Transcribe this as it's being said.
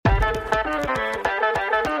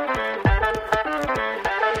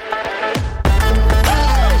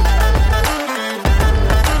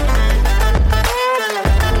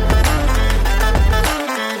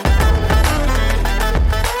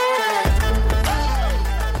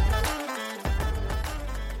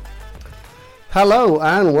Hello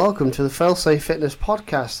and welcome to the Failsafe Fitness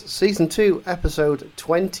Podcast, Season 2, Episode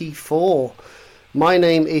 24. My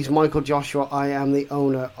name is Michael Joshua. I am the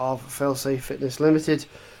owner of Failsafe Fitness Limited.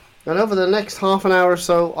 And over the next half an hour or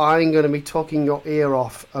so, I'm going to be talking your ear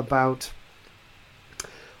off about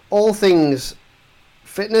all things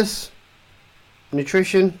fitness,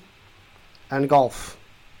 nutrition, and golf.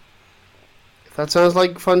 If that sounds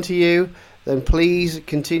like fun to you, then please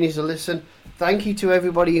continue to listen. Thank you to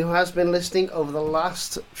everybody who has been listening over the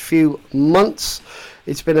last few months.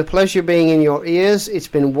 It's been a pleasure being in your ears. It's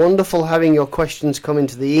been wonderful having your questions come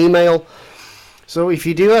into the email. So if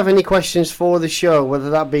you do have any questions for the show,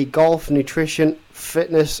 whether that be golf, nutrition,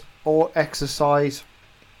 fitness, or exercise,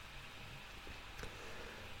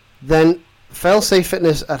 then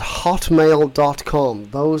failsafefitness@hotmail.com.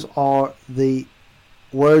 Those are the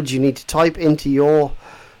words you need to type into your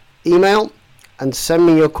email and send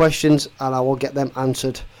me your questions and I will get them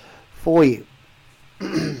answered for you.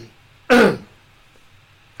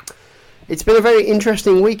 It's been a very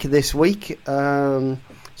interesting week this week. Some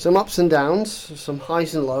ups and downs, some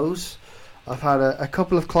highs and lows. I've had a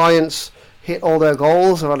couple of clients hit all their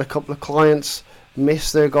goals. I've had a couple of clients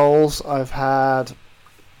miss their goals. I've had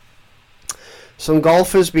some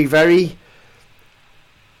golfers be very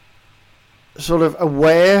sort of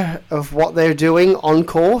aware of what they're doing on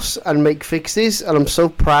course and make fixes, and I'm so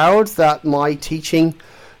proud that my teaching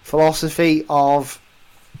philosophy of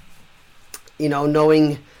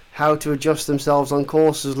knowing how to adjust themselves on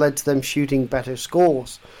course has led to them shooting better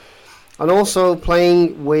scores. And also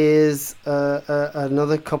playing with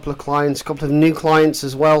another couple of clients, a couple of new clients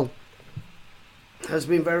as well, has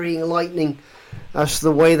been very enlightening as to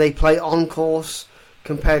the way they play on course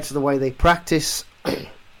compared to the way they practice.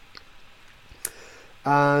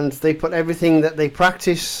 And they put everything that they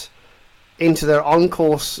practice into their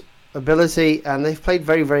on-course ability, and they've played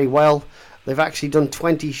very, very well. They've actually done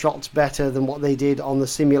 20 shots better than what they did on the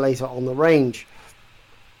simulator on the range.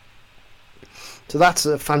 So that's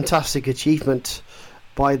a fantastic achievement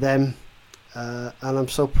by them, and I'm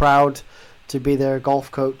so proud to be their golf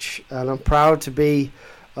coach, and I'm proud to be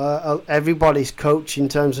everybody's coach in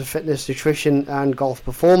terms of fitness, nutrition, and golf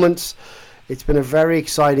performance. It's been a very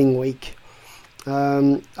exciting week.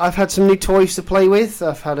 I've had some new toys to play with.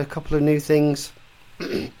 I've had a couple of new things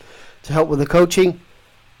to help with the coaching.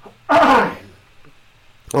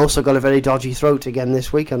 Also got a very dodgy throat again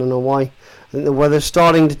this week. I don't know why. I think the weather's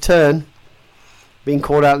starting to turn. Been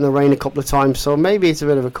caught out in the rain a couple of times, so maybe it's a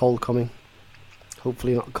bit of a cold coming.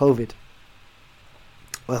 Hopefully not COVID.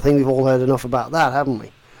 Well, I think we've all heard enough about that, haven't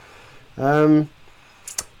we? But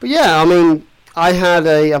yeah, I mean, I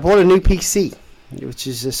bought a new PC, which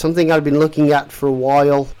is something I've been looking at for a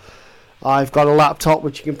while. I've got a laptop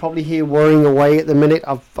which you can probably hear whirring away at the minute.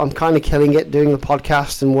 I'm kind of killing it doing the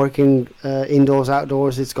podcast and working indoors,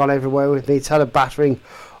 outdoors. It's gone everywhere with me. It's had a battering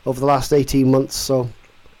over the last 18 months, so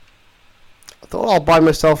I thought I'll buy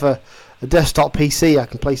myself a desktop PC. I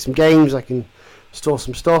can play some games, I can store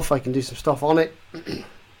some stuff, I can do some stuff on it,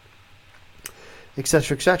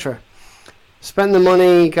 etc, etc. Spent the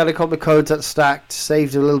money, got a couple of codes that stacked,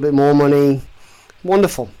 saved a little bit more money.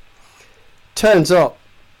 Wonderful. Turns up,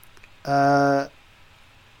 and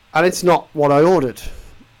it's not what I ordered.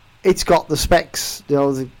 It's got the specs,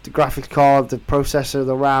 the graphics card, the processor,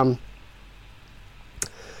 the RAM,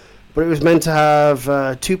 but it was meant to have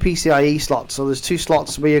 2 PCIe slots. So there's 2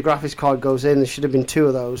 slots where your graphics card goes in. There should have been 2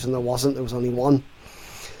 of those, and there wasn't. There was only 1.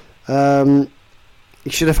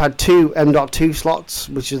 It should have had 2 M.2 slots,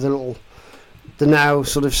 which is the now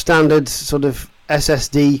sort of standard sort of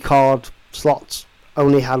SSD card slots.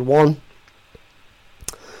 Only had 1,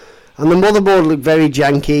 and the motherboard looked very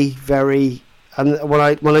janky, and when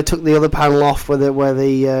I took the other panel off where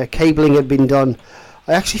the cabling had been done,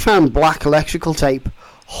 I actually found black electrical tape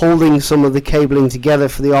holding some of the cabling together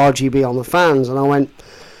for the RGB on the fans, and I went,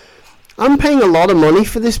 I'm paying a lot of money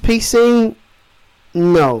for this PC.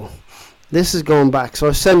 No, this is going back, so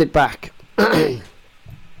I sent it back.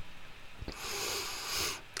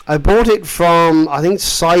 I bought it from, I think,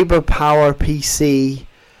 Cyber Power PC,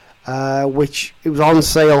 which it was on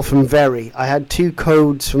sale from Very. I had 2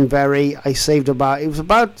 codes from Very. I saved it was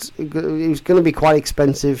going to be quite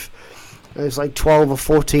expensive. It was like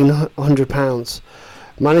 £1,200 or £1,400.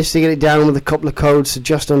 Managed to get it down with a couple of codes to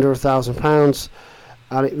just under £1,000,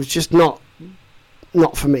 and it was just not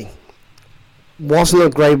for me. Wasn't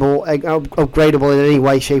upgradable in any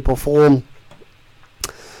way, shape or form.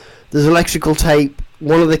 There's electrical tape.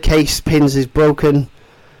 One of the case pins is broken.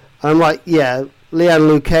 I'm like, yeah, Leanne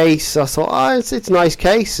Lu case. I thought, it's a nice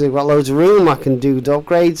case. I've got loads of room. I can do the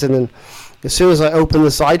upgrades. And then as soon as I opened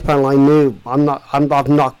the side panel, I knew I've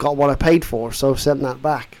not got what I paid for. So I sent that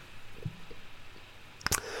back.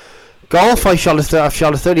 Golf, I've shot a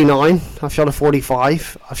 39. I've shot a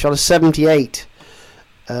 45. I've shot a 78.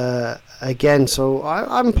 Again, so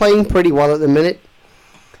I'm playing pretty well at the minute.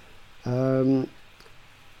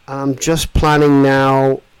 I'm just planning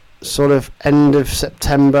now, sort of end of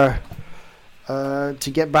September,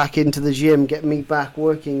 to get back into the gym, get me back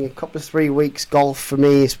working. A couple of 3 weeks golf for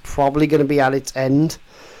me is probably going to be at its end.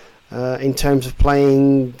 In terms of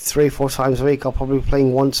playing 3 or 4 times a week, I'll probably be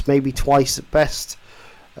playing once, maybe twice at best.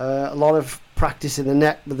 A lot of practice in the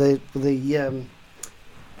net with the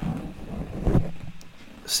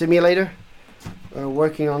simulator,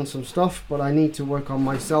 working on some stuff, but I need to work on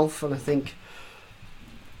myself, and I think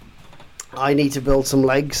I need to build some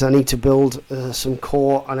legs, I need to build some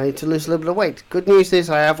core, and I need to lose a little bit of weight. Good news is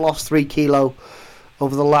I have lost 3 kilo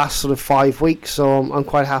over the last sort of 5 weeks, so I'm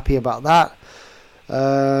quite happy about that.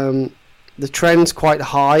 The trend's quite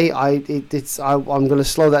high. I'm going to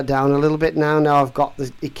slow that down a little bit now. Now I've got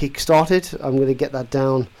it kick-started. I'm going to get that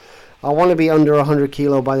down. I want to be under 100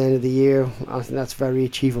 kilo by the end of the year. I think that's very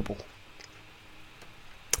achievable.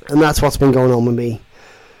 And that's what's been going on with me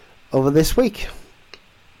over this week.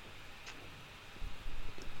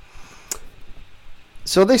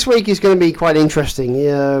 So this week is going to be quite interesting.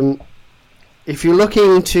 If you're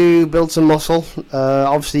looking to build some muscle,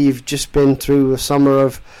 obviously you've just been through a summer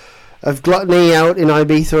of gluttony out in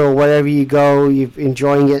Ibiza or wherever you go, you're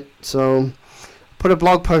enjoying it. So put a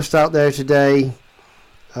blog post out there today,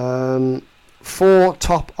 4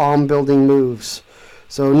 top arm building moves.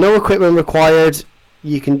 So no equipment required.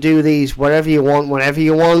 You can do these wherever you want, whenever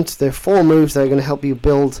you want. They're 4 moves that are going to help you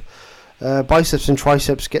build biceps and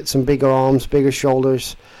triceps, get some bigger arms, bigger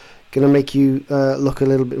shoulders. Going to make you look a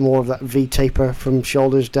little bit more of that V taper from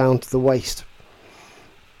shoulders down to the waist.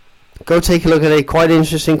 Go take a look at it. Quite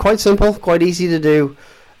interesting, quite simple, quite easy to do,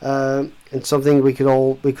 and something we could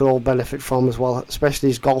all benefit from as well, especially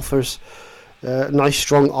as golfers. Nice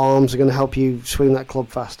strong arms are going to help you swing that club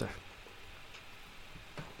faster.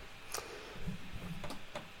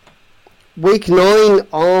 Week 9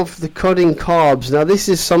 of the cutting carbs. Now this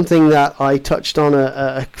is something that I touched on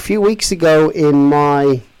a few weeks ago in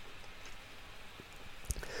my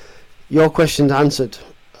Your Questions Answered.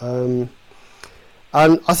 And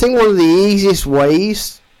I think one of the easiest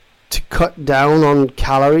ways to cut down on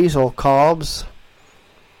calories or carbs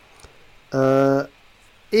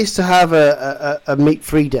is to have a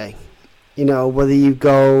meat-free day. You know, whether you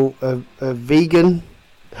go a vegan,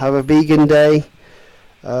 have a vegan day,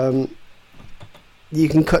 you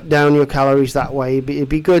can cut down your calories that way. It'd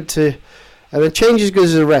be good to, and a change is good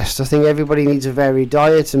as a rest. I think everybody needs a varied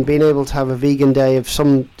diet, and being able to have a vegan day of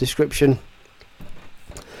some description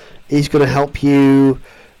is going to help you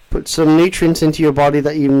put some nutrients into your body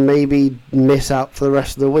that you maybe miss out for the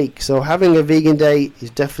rest of the week. So having a vegan day is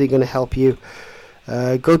definitely going to help you.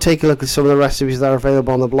 Go take a look at some of the recipes that are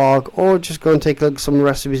available on the blog, or just go and take a look at some of the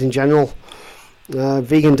recipes in general.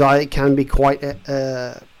 Vegan diet can be quite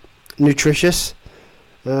nutritious,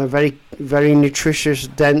 very nutritious,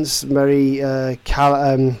 dense, very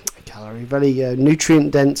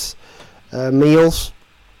nutrient dense meals.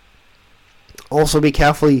 Also be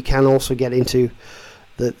careful, you can also get into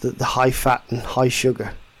the high fat and high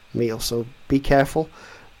sugar meals, so be careful,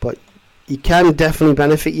 but you can definitely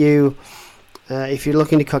benefit you if you're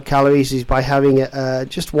looking to cut calories, is by having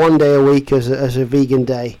just 1 day a week as a vegan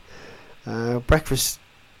day. Breakfast,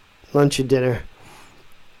 lunch and dinner.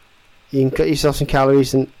 You can cut yourself some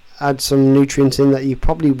calories and add some nutrients in that you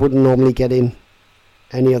probably wouldn't normally get in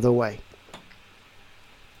any other way.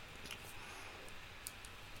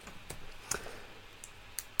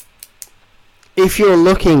 If you're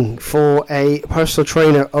looking for a personal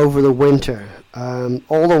trainer over the winter,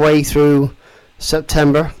 all the way through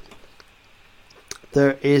September,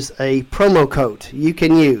 there is a promo code you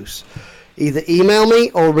can use. Either email me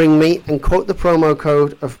or ring me and quote the promo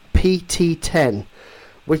code of PT10,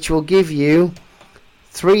 which will give you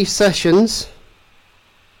 3 sessions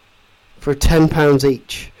for £10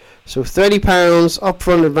 each. So £30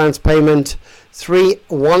 upfront advance payment, 3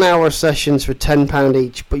 1-hour sessions for £10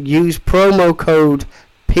 each. But use promo code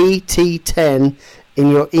PT10 in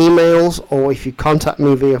your emails, or if you contact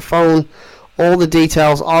me via phone. All the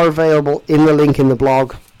details are available in the link in the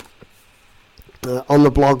blog, on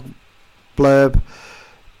the blog blurb.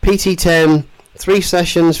 PT10, 3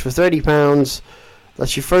 sessions for £30.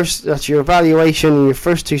 That's your evaluation and your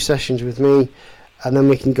first 2 sessions with me, and then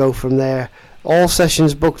we can go from there. All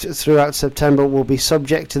sessions booked throughout September will be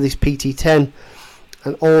subject to this PT10.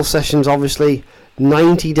 and all sessions, obviously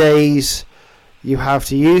 90 days you have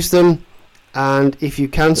to use them, and if you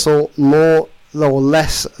cancel more or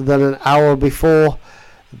less than an hour before,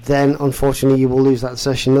 then unfortunately you will lose that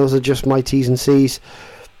session. Those are just my T's and C's.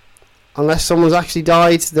 Unless someone's actually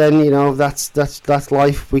died, then that's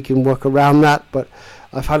life. We can work around that. But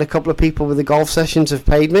I've had a couple of people with the golf sessions have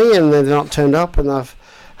paid me and they've not turned up, and I've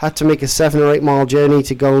had to make a 7 or 8 mile journey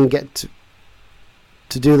to go and get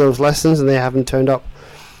to do those lessons, and they haven't turned up.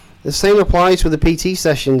 The same applies with the PT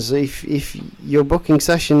sessions. If you're booking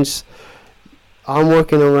sessions, I'm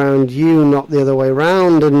working around you, not the other way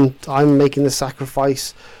around, and I'm making the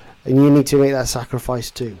sacrifice, and you need to make that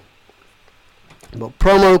sacrifice too. But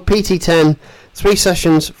promo PT10, 3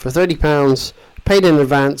 sessions for £30, paid in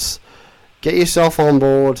advance. Get yourself on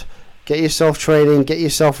board, get yourself training, get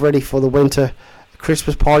yourself ready for the winter.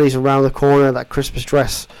 Christmas party's around the corner. That Christmas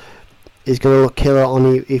dress is going to look killer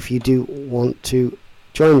on you if you do want to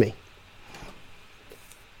join me.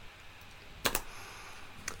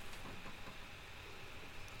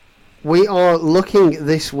 We are looking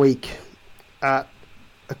this week at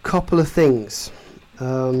a couple of things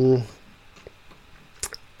that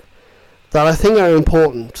I think are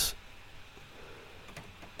important.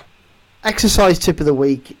 Exercise tip of the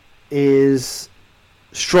week is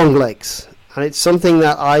strong legs, and it's something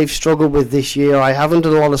that I've struggled with this year. I haven't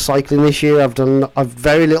done a lot of cycling this year. I've done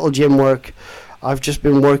very little gym work. I've just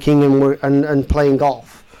been working and playing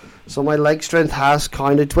golf, so my leg strength has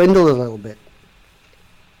kind of dwindled a little bit.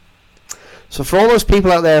 So for all those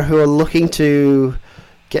people out there who are looking to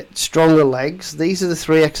get stronger legs, these are the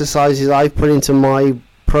 3 exercises I've put into my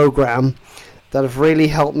program that have really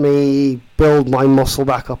helped me build my muscle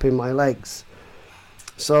back up in my legs.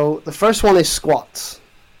 So the first one is squats.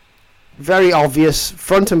 Very obvious,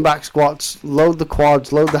 front and back squats. Load the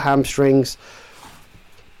quads, load the hamstrings.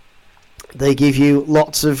 They give you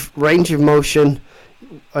lots of range of motion.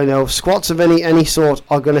 I know squats of any sort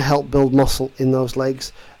are going to help build muscle in those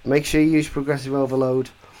legs. Make sure you use progressive overload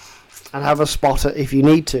and have a spotter if you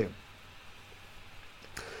need to.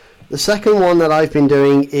 The second one that I've been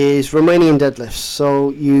doing is Romanian deadlifts.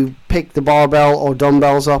 So you pick the barbell or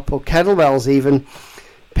dumbbells up, or kettlebells even,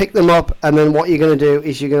 pick them up, and then what you're going to do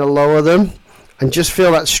is you're going to lower them and just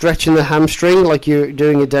feel that stretch in the hamstring like you're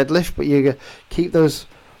doing a deadlift, but you keep those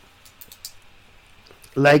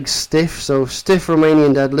legs stiff. So stiff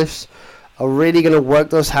Romanian deadlifts are really going to work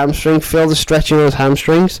those hamstrings, feel the stretch in those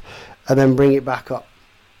hamstrings, and then bring it back up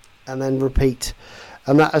and then repeat.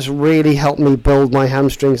 And that has really helped me build my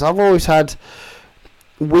hamstrings. I've always had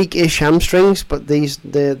weak-ish hamstrings, but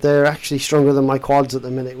they're actually stronger than my quads at the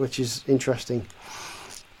minute, which is interesting.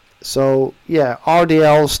 So yeah,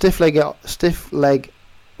 RDL, stiff leg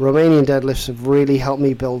Romanian deadlifts have really helped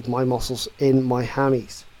me build my muscles in my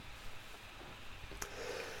hammies.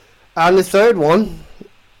 And the third one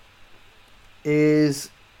is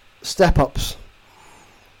step-ups.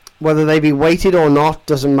 Whether they be weighted or not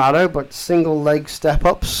doesn't matter, but single leg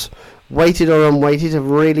step-ups, weighted or unweighted, have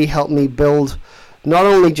really helped me build not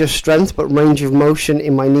only just strength but range of motion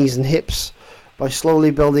in my knees and hips. By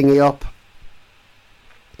slowly building it up,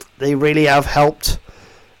 they really have helped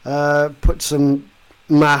put some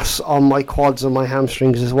mass on my quads and my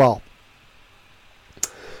hamstrings as well.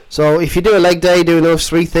 So if you do a leg day, doing those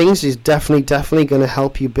 3 things is definitely going to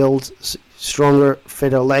help you build stronger,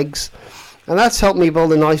 fitter legs. And that's helped me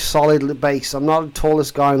build a nice solid base. I'm not the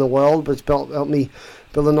tallest guy in the world, but it's helped me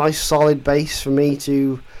build a nice solid base for me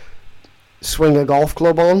to swing a golf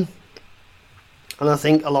club on. And I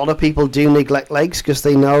think a lot of people do neglect legs because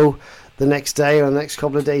they know the next day or the next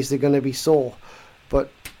couple of days they're going to be sore.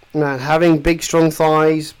 But man, having big strong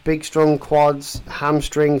thighs, big strong quads,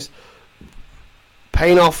 hamstrings,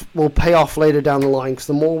 will pay off later down the line, because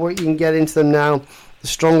the more work you can get into them now, the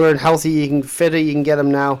stronger and healthier fitter you can get them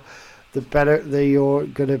now, the better you're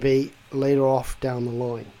going to be later off down the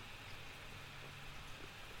line.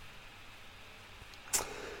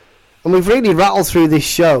 And we've really rattled through this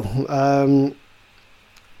show.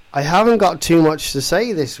 I haven't got too much to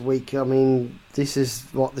say this week. I mean, this is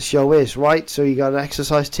what the show is, right? So you got an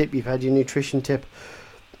exercise tip, you've had your nutrition tip.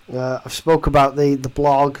 I've spoke about the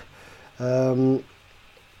blog.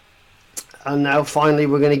 And now finally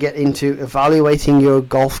we're going to get into evaluating your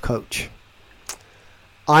golf coach.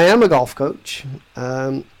 I am a golf coach,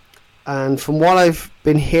 and from what I've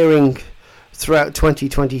been hearing throughout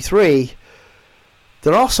 2023,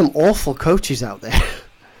 there are some awful coaches out there.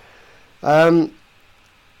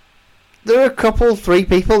 There are a couple, 3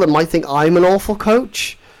 people that might think I'm an awful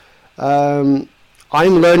coach. I'm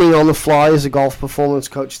learning on the fly as a golf performance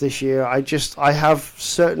coach this year. I have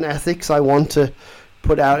certain ethics I want to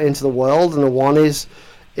put out into the world. And the one is,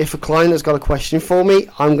 if a client has got a question for me,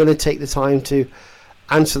 I'm going to take the time to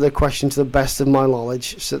answer their question to the best of my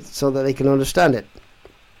knowledge so that they can understand it.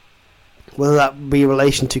 Whether that be in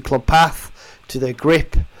relation to club path, to their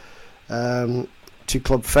grip, to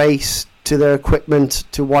club face, to their equipment,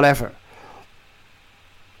 to whatever.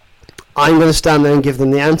 I'm going to stand there and give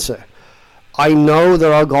them the answer. I know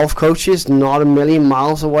there are golf coaches not a million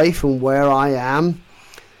miles away from where I am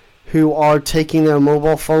who are taking their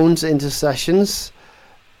mobile phones into sessions,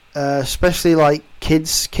 especially like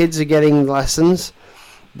kids. Kids are getting lessons.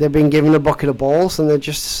 They've been given a bucket of balls and they're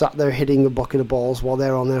just sat there hitting a bucket of balls while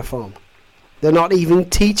they're on their phone. They're not even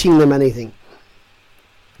teaching them anything.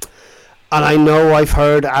 And I know I've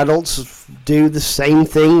heard adults do the same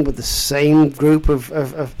thing with the same group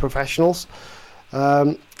of professionals.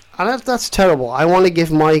 And that's terrible. I want to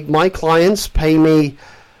give my clients pay me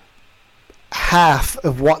half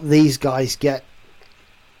of what these guys get.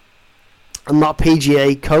 I'm not a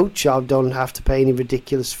PGA coach. I don't have to pay any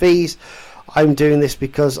ridiculous fees. I'm doing this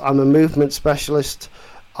because I'm a movement specialist.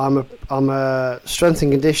 I'm a strength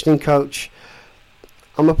and conditioning coach.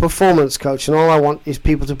 I'm a performance coach, and all I want is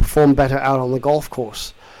people to perform better out on the golf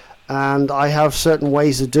course. And I have certain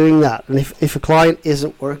ways of doing that. And if a client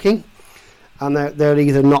isn't working, and they're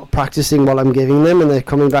either not practicing what I'm giving them, and they're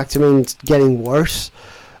coming back to me and it's getting worse,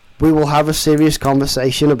 we will have a serious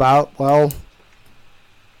conversation about, well,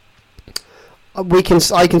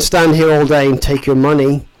 I can stand here all day and take your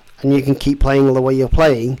money, and you can keep playing the way you're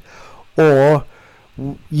playing, or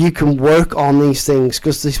you can work on these things,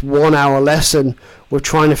 because this 1 hour lesson, we're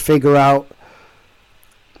trying to figure out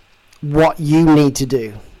what you need to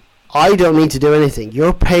do. I don't need to do anything.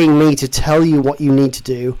 You're paying me to tell you what you need to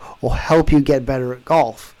do or help you get better at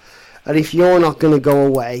golf. And if you're not going to go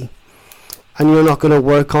away and you're not going to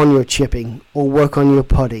work on your chipping or work on your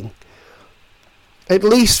putting, at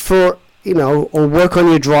least or work on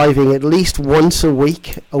your driving at least once a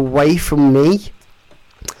week away from me,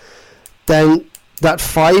 then that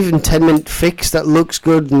 5 and 10 minute fix that looks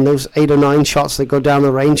good and those 8 or 9 shots that go down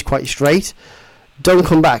the range quite straight, don't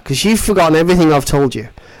come back, because you've forgotten everything I've told you.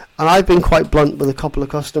 And I've been quite blunt with a couple of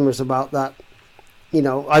customers about that.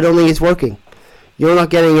 I don't think it's working. You're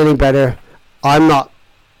not getting any better. I'm not.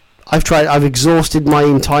 I've tried. I've exhausted my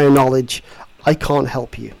entire knowledge. I can't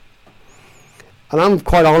help you. And I'm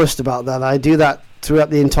quite honest about that. I do that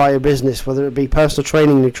throughout the entire business, whether it be personal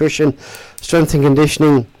training, nutrition, strength and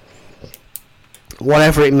conditioning,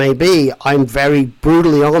 whatever it may be. I'm very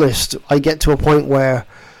brutally honest. I get to a point where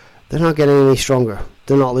they're not getting any stronger.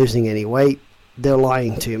 They're not losing any weight. They're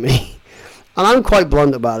lying to me. And I'm quite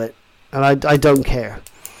blunt about it. And I don't care.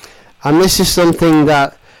 And this is something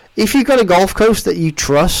that, if you've got a golf coach that you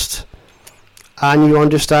trust and you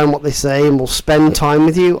understand what they say and will spend time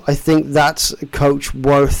with you, I think that's a coach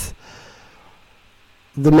worth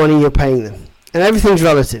the money you're paying them. And everything's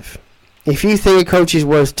relative. If you think a coach is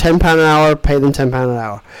worth £10 an hour, pay them £10 an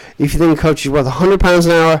hour. If you think a coach is worth £100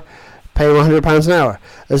 an hour, pay them £100 an hour.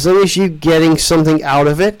 As long as you're getting something out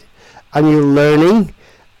of it, and you're learning,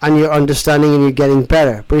 and you're understanding, and you're getting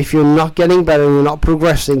better. But if you're not getting better, and you're not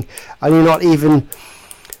progressing, and you're not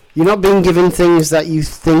being given things that you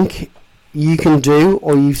think you can do,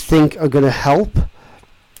 or you think are going to help,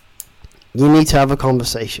 you need to have a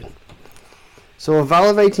conversation. So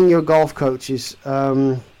evaluating your golf coaches,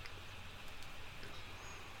 there's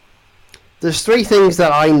 3 things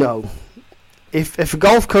that I know. If a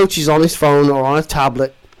golf coach is on his phone or on a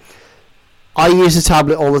tablet, I use a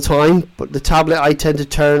tablet all the time, but the tablet I tend to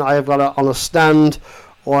turn, I have got it on a stand,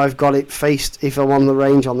 or I've got it faced, if I'm on the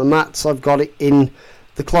range on the mats, I've got it in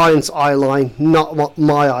the client's eye line, not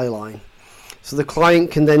my eye line. So the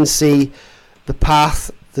client can then see the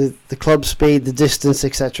path, the club speed, the distance,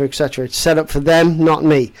 etc., etc. It's set up for them, not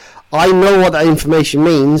me. I know what that information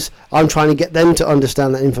means. I'm trying to get them to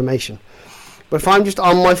understand that information. But if I'm just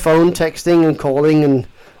on my phone texting and calling and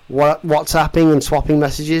WhatsApping and swapping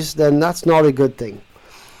messages, then that's not a good thing.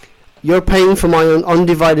 You're paying for my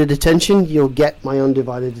undivided attention, you'll get my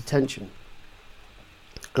undivided attention.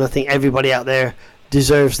 And I think everybody out there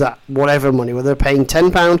deserves that, whatever money, whether they're paying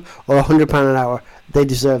 £10 or £100 an hour, they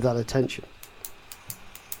deserve that attention.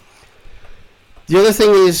 The other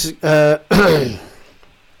thing is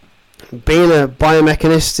being a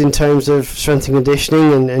biomechanist in terms of strength and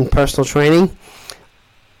conditioning and personal training.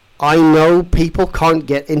 I know people can't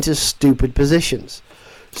get into stupid positions.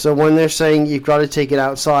 So when they're saying you've got to take it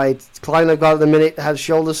outside, the client I got at the minute had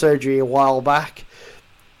shoulder surgery a while back.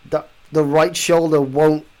 The right shoulder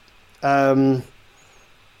won't,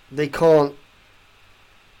 they can't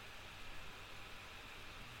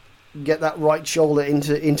get that right shoulder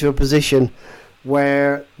into a position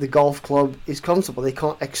where the golf club is comfortable. They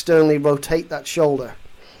can't externally rotate that shoulder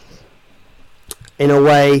in a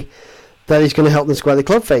way that is going to help them square the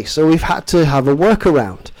club face. So we've had to have a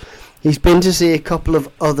workaround. He's been to see a couple of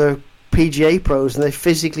other PGA pros, and they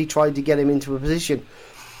physically tried to get him into a position.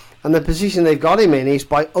 And the position they've got him in is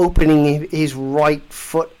by opening his right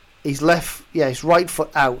foot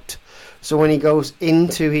out. So when he goes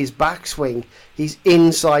into his backswing, he's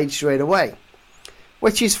inside straight away,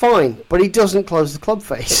 which is fine, but he doesn't close the club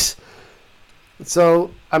face.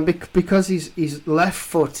 So, and because his left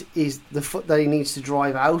foot is the foot that he needs to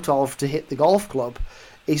drive out of to hit the golf club,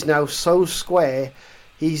 is now so square,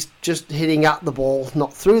 he's just hitting at the ball,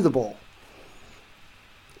 not through the ball.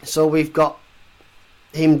 So we've got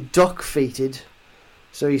him duck-feeted,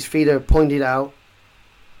 so his feet are pointed out,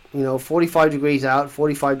 45 degrees out,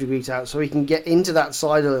 45 degrees out, so he can get into that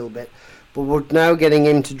side a little bit. But we're now getting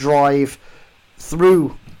him to drive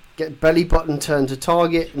through, get belly button turned to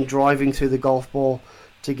target and driving through the golf ball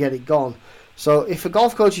to get it gone. So if a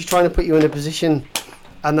golf coach is trying to put you in a position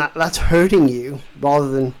and that's hurting you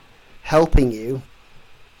rather than helping you,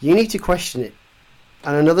 you need to question it.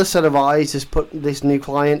 And another set of eyes has put this new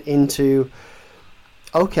client into,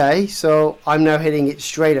 okay, so I'm now hitting it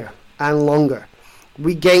straighter and longer.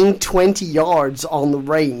 We gained 20 yards on the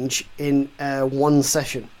range in one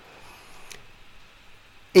session.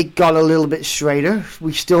 It got a little bit straighter.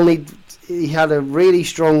 He had a really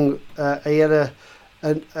strong, he had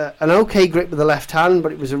an okay grip with the left hand,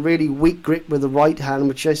 but it was a really weak grip with the right hand,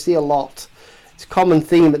 which I see a lot. It's a common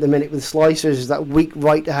theme at the minute with slicers, is that weak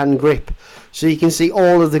right hand grip. So you can see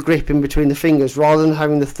all of the grip in between the fingers, rather than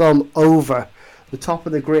having the thumb over the top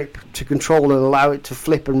of the grip to control and allow it to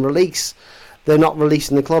flip and release. They're not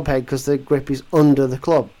releasing the club head because the grip is under the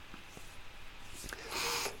club.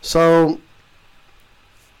 So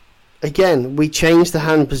again, we changed the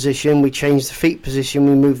hand position, we changed the feet position,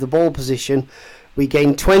 we moved the ball position, we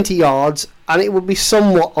gained 20 yards, and it would be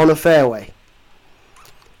somewhat on a fairway,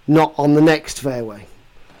 not on the next fairway.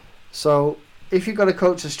 So if you've got a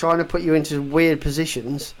coach that's trying to put you into weird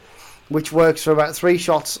positions, which works for about 3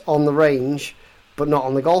 shots on the range but not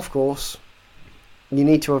on the golf course, you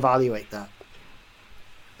need to evaluate that.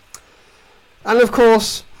 And of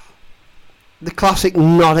course, the classic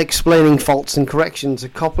not explaining faults and corrections. A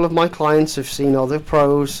couple of my clients have seen other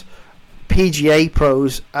pros, PGA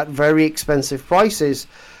pros, at very expensive prices,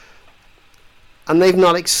 and they've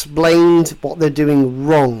not explained what they're doing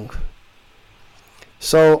wrong.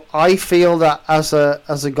 So I feel that as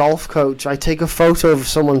a golf coach, I take a photo of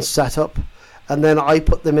someone's setup, and then I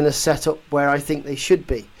put them in a setup where I think they should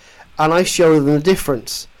be, and I show them the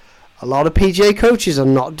difference. A lot of PGA coaches are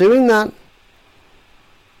not doing that.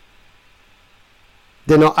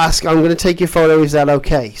 They're not asking, I'm going to take your photo, is that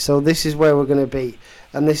okay? So this is where we're going to be,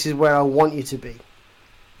 and this is where I want you to be.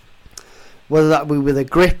 Whether that be with a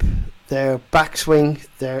grip, their backswing,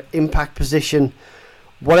 their impact position,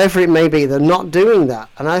 whatever it may be, they're not doing that.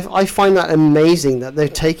 And I find that amazing, that they're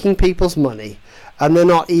taking people's money and they're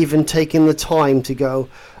not even taking the time to go,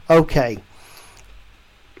 okay,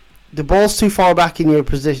 the ball's too far back in your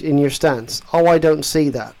position, in your stance. Oh, I don't see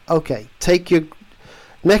that. Okay,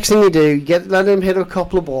 next thing you do, let him hit a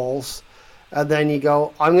couple of balls, and then you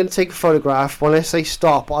go, I'm going to take a photograph. When I say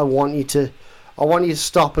stop, I want you to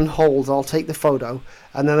stop and hold. I'll take the photo,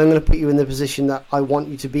 and then I'm going to put you in the position that I want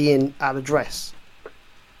you to be in at address.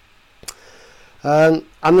 And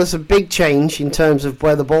there's a big change in terms of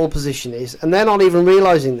where the ball position is, and they're not even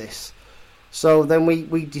realizing this. So then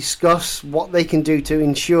we discuss what they can do to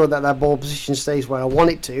ensure that that ball position stays where I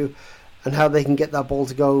want it to, and how they can get that ball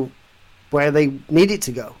to go where they need it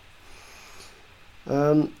to go.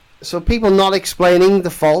 So people not explaining the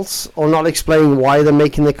faults or not explaining why they're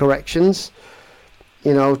making the corrections,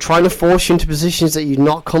 trying to force you into positions that you're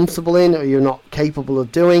not comfortable in or you're not capable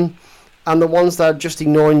of doing, and the ones that are just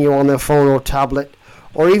ignoring you on their phone or tablet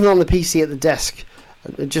or even on the PC at the desk,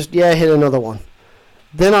 just hit another one.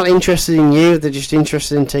 They're not interested in you, they're just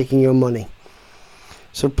interested in taking your money.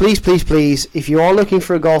 So please, please, please, if you are looking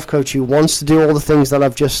for a golf coach who wants to do all the things that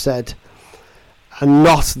I've just said and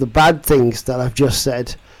not the bad things that I've just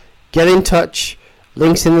said, get in touch.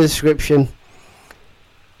 Links in the description.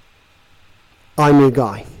 I'm your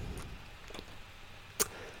guy.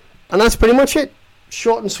 And that's pretty much it.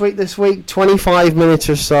 Short and sweet this week, 25 minutes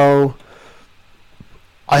or so.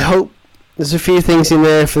 I hope there's a few things in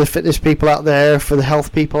there for the fitness people out there, for the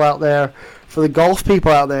health people out there, for the golf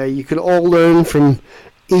people out there. You can all learn from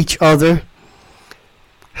each other.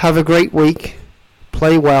 Have a great week.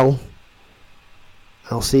 Play well.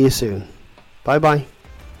 I'll see you soon. Bye bye.